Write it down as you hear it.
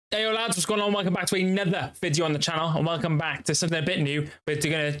Hey lads, what's going on? Welcome back to another video on the channel, and welcome back to something a bit new. We're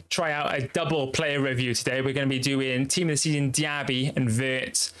going to try out a double player review today. We're going to be doing Team of the Season Diaby and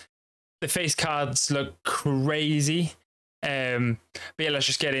Wirtz. The face cards look crazy, but yeah, let's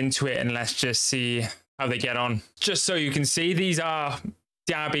just get into it and let's just see how they get on. Just so you can see, these are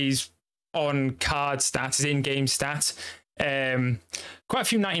Diaby's on card stats, his in-game stats. Quite a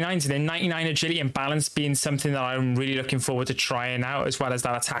few 99s in there. 99 agility and balance being something that I'm really looking forward to trying out, as well as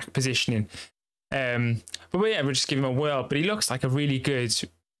that attack positioning. But yeah, we'll just give him a whirl. But he looks like a really good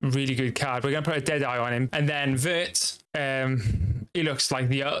card. We're gonna put a dead eye on him, and then Wirtz, he looks like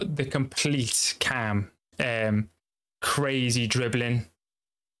the complete cam. Crazy dribbling,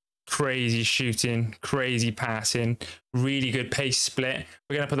 crazy shooting, crazy passing, really good pace split.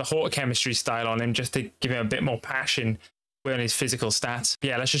 We're gonna put the Hort chemistry style on him just to give him a bit more passion on his physical stats.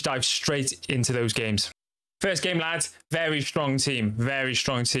 Yeah, let's just dive straight into those games. First game, lads. Very strong team. Very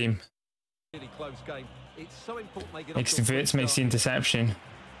strong team. Really close game. It's so important they get makes the interception.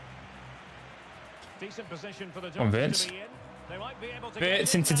 Decent position for the on Wirtz.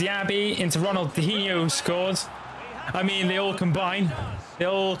 Wirtz into Diaby, into Ronald Dino scores. I mean, they all combine. They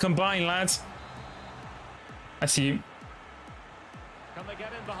all combine, lads. I see you. Can they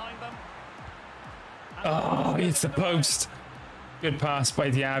get in behind them? Oh, it's the post. Good pass by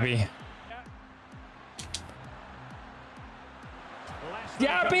Diaby.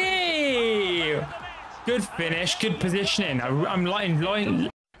 Diaby! Good finish, good positioning. I'm liking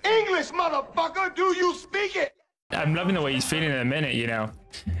English, motherfucker, do you speak it? I'm loving the way he's feeling in a minute, you know.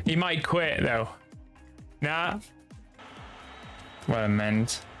 He might quit though. Nah. What a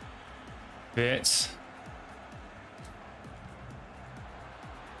mend. Wirtz.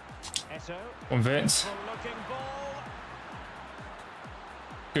 On Wirtz.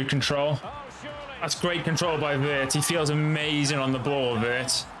 Good control. That's great control by Wirtz. He feels amazing on the ball,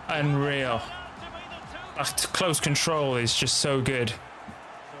 Wirtz. Unreal. That close control is just so good.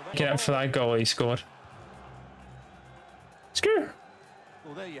 Get up for that goal he scored. Screw.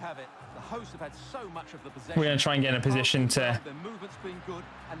 Well, there you have it. The hosts have had so much of the possession. We're going to try and get in a position to their movement's been good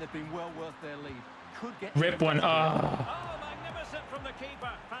and they've been well worth their lead. Could get rip one. Oh. Magnificent from the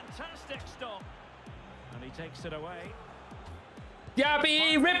keeper. Fantastic stop. And he takes it away.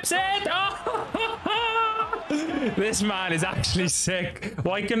 Diaby rips it. Oh. This man is actually sick.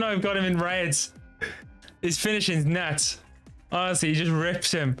 Why couldn't I have got him in reds? His finishing's nuts. Honestly, he just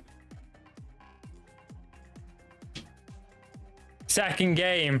rips him. Second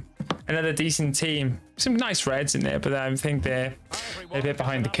game, another decent team. Some nice reds in there, but I think they're a bit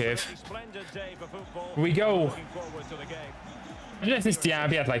behind the curve. Here we go. Imagine if this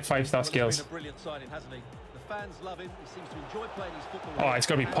Diaby had like 5-star skills. Oh, it's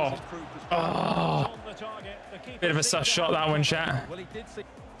got to be pop. Oh, bit of a sus shot that one, chat.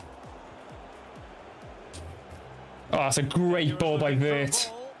 Oh, that's a great ball by Wirtz.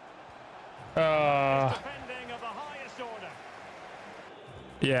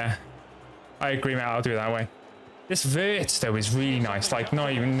 Yeah, I agree, mate. I'll do it that way. This Wirtz though is really nice. Like,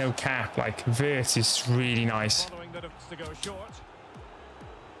 not even no cap. Like, Wirtz is really nice.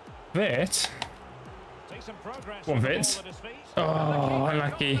 Wirtz. One Wirtz. Oh,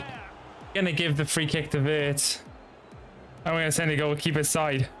 unlucky. Gonna give the free kick to Wirtz. I'm gonna send a goalkeeper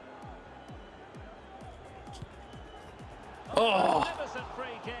side. Oh,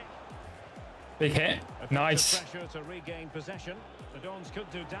 big hit. Nice.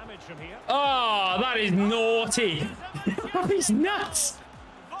 Oh, that is naughty. He's nuts.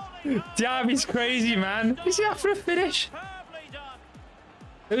 Diaby's crazy, man. You see that for a finish?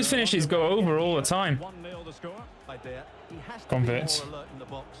 Those finishes go over all the time. Gone Wirtz.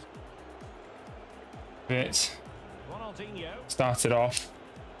 Wirtz. Started off.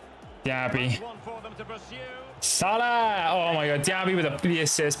 Diaby. Salah! Oh my god, Diaby with the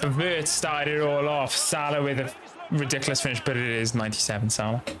assist, but Wirtz started it all off. Salah with a ridiculous finish, but it is 97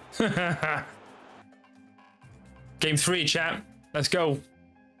 Salah. Game 3, chat. Let's go.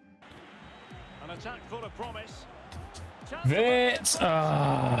 An attack full of promise. Wirtz!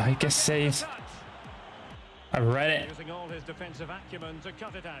 Ah, I guess saved. I read it. Using all his defensive acumen to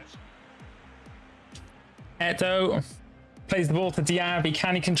cut it out. Eto plays the ball to Diaby.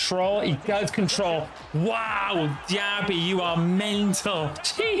 Can he control? He does control. Wow, Diaby, you are mental.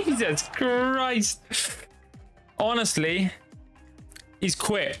 Jesus Christ. Honestly, he's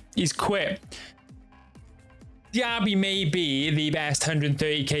quit. He's quit. Diaby may be the best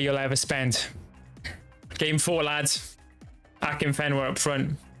 130k you'll ever spend. Game 4, lads. Akin Fenway up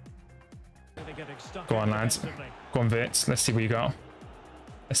front. Go on, lads. Go on, Wirtz. Let's see what you got.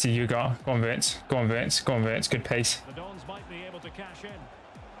 Let's see you got. Go on, Wirtz. Go on, Wirtz. Go on, Wirtz. Good pace. The Dons might be able to cash in.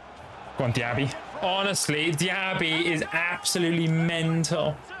 Go on, Diaby. Honestly, Diaby is absolutely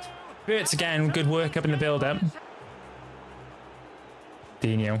mental. Wirtz again, good work up in the build-up.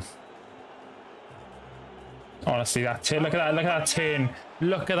 Dino. Honestly, that turn, look at that turn.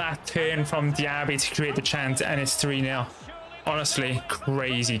 Look at that turn from Diaby to create the chance, and it's 3-0. Honestly,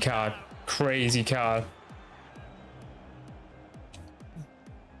 crazy card. Crazy card.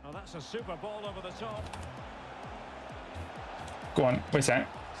 Oh, that's a super ball over the top. Go on, wait a sec.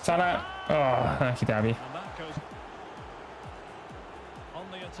 Salah. Oh, thank you, Diaby. And that goes on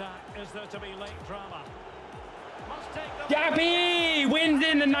the attack. Is there to be late drama? Must take the Diaby wins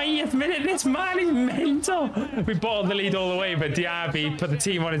in the 90th minute. This man is mental. We bottled the lead all the way, but Diaby put the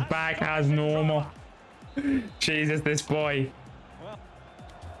team on his back as normal. Jesus, this boy.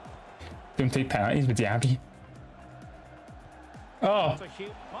 Don't take penalties with Diaby. Oh. might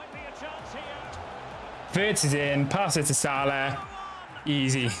be a chance here. Wirtz is in. Pass it to Salah.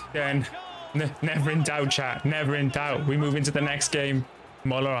 Easy. Done. Never in doubt, chat. Never in doubt. We move into the next game.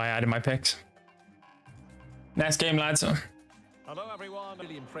 Muller, I added my picks. Next game, lads. Hello, everyone.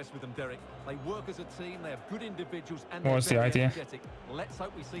 Really impressed with them, Derek. They work as a team. They have good individuals and What's the they're idea? very energetic. Let's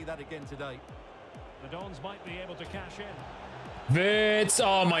hope we see that again today. The Dons might be able to cash in. Wirtz.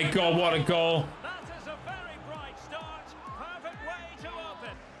 Oh my God, what a goal. That is a very bright start. Perfect way to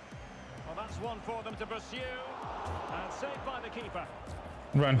open. Well, that's one for them to pursue. And saved by the keeper.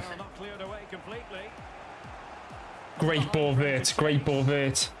 Run. Well, not cleared away completely. Great ball, Wirtz. Great ball,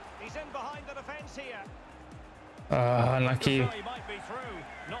 Wirtz. He's in behind the defence here. Unlucky. So he might be through.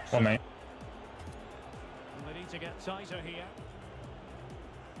 Not so. Well, mate. And they need to get tighter here.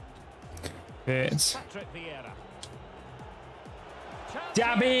 Wirtz. Patrick Vieira.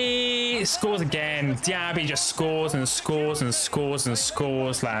 Diaby scores again. Diaby just scores and scores and scores and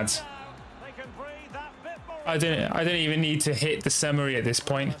scores, lads. They can breathe that bit more. I don't even need to hit the summary at this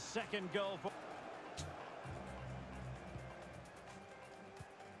point. A second goal for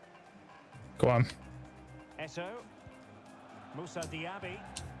Go on. Eto. Moussa Diaby.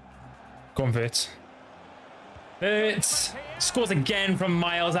 Go on, Wirtz. Wirtz scores again from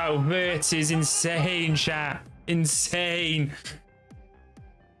miles out. Wirtz is insane, chat. Insane.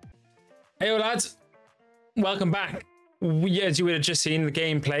 Hey, lads. Welcome back. As you would have just seen the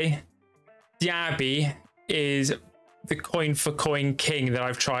gameplay, Diaby is the coin for coin king that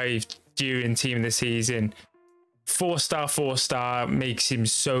I've tried during team of the season. 4-star, 4-star makes him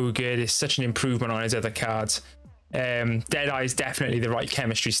so good. It's such an improvement on his other cards. Deadeye is definitely the right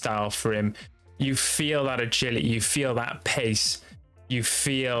chemistry style for him. You feel that agility, you feel that pace, you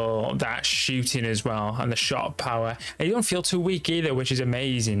feel that shooting as well, and the shot power. And you don't feel too weak either, which is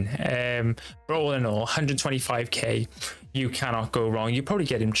amazing. But all in all, 125k, you cannot go wrong. You probably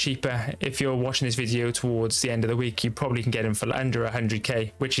get him cheaper. If you're watching this video towards the end of the week, you probably can get him for under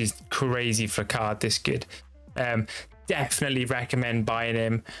 100k, which is crazy for a card this good. Definitely recommend buying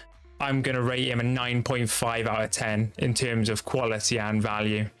him. I'm going to rate him a 9.5 out of 10 in terms of quality and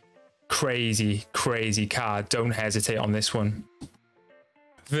value. Crazy, crazy card. Don't hesitate on this one.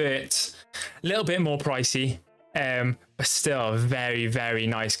 Wirtz, a little bit more pricey, but still a very, very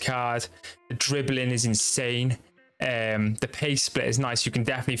nice card. The dribbling is insane. The pace split is nice. You can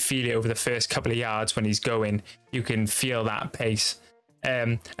definitely feel it over the first couple of yards when he's going. You can feel that pace.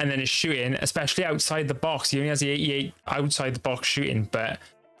 And then his shooting, especially outside the box. He only has the 88 outside the box shooting, but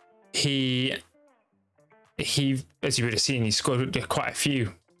he as you would have seen, he scored quite a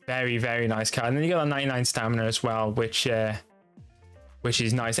few. Very, very nice card. And then you got a 99 stamina as well, which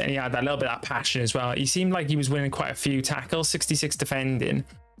is nice. And he had that little bit of passion as well. He seemed like he was winning quite a few tackles, 66 defending.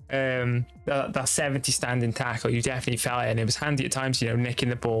 That 70 standing tackle, you definitely felt it, and it was handy at times, you know, nicking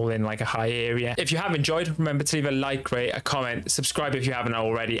the ball in like a high area. If you have enjoyed, remember to leave a like, rate, a comment, subscribe if you haven't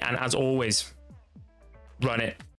already, and as always, run it.